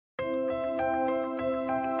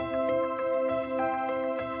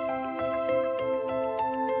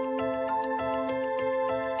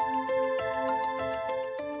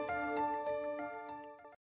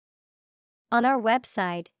On our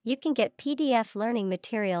website, you can get PDF learning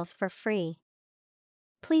materials for free.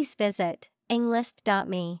 Please visit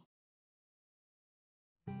englist.me.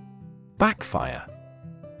 Backfire.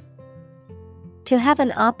 To have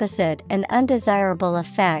an opposite and undesirable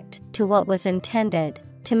effect to what was intended,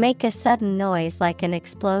 to make a sudden noise like an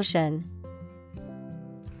explosion.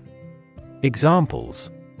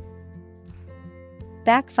 Examples: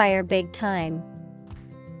 Backfire big time.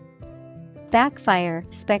 Backfire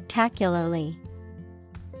spectacularly.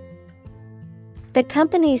 The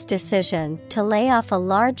company's decision to lay off a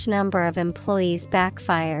large number of employees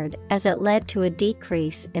backfired as it led to a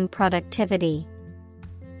decrease in productivity.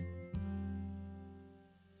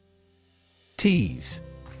 Tease.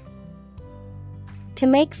 To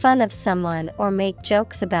make fun of someone or make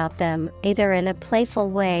jokes about them, either in a playful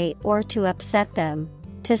way or to upset them.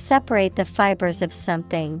 To separate the fibers of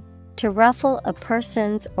something. To ruffle a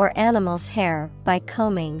person's or animal's hair by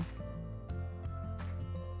combing.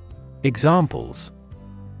 Examples: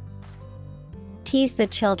 Tease the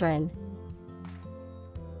children.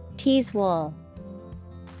 Tease wool.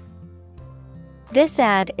 This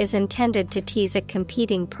ad is intended to tease a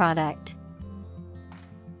competing product.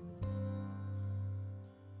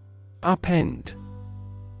 Upend.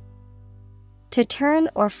 To turn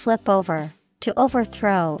or flip over, to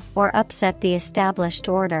overthrow or upset the established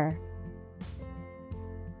order.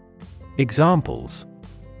 Examples: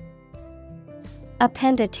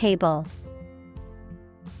 Upend a table.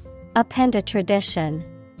 Upend a tradition.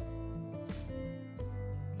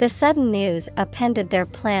 The sudden news upended their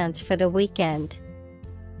plans for the weekend.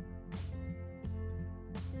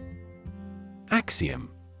 Axiom.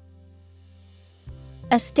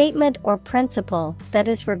 A statement or principle that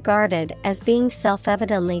is regarded as being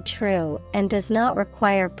self-evidently true and does not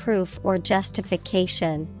require proof or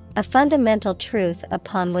justification, a fundamental truth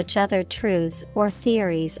upon which other truths or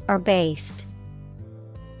theories are based.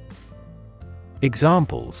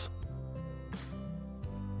 Examples: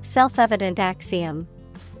 Self-evident axiom.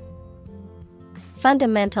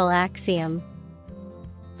 Fundamental axiom.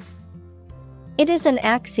 It is an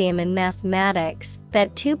axiom in mathematics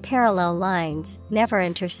that two parallel lines never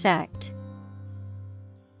intersect.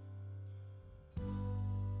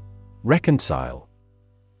 Reconcile.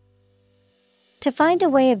 To find a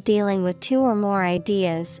way of dealing with two or more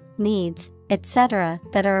ideas, needs, etc.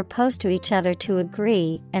 that are opposed to each other to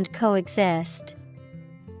agree and coexist.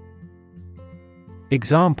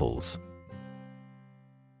 Examples: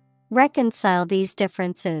 Reconcile these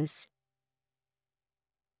differences.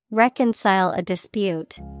 Reconcile a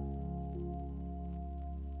dispute.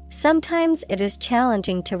 Sometimes it is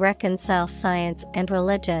challenging to reconcile science and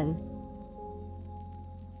religion.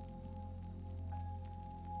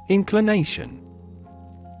 Inclination.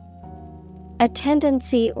 A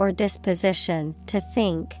tendency or disposition to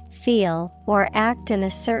think, feel, or act in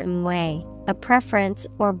a certain way, a preference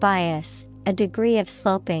or bias, a degree of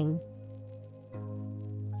sloping.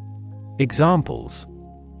 Examples: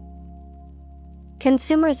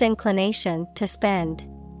 Consumer's inclination to spend.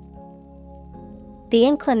 The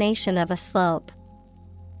inclination of a slope.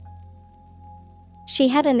 She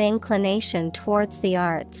had an inclination towards the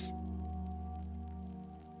arts.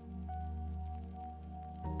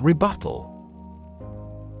 Rebuttal.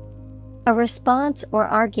 A response or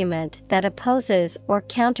argument that opposes or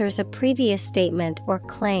counters a previous statement or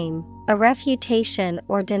claim, a refutation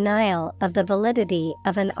or denial of the validity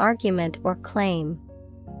of an argument or claim.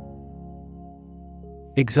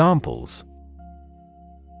 Examples: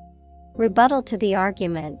 Rebuttal to the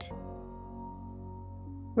argument.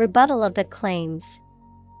 Rebuttal of the claims.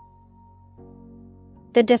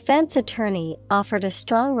 The defense attorney offered a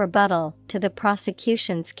strong rebuttal to the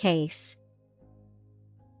prosecution's case.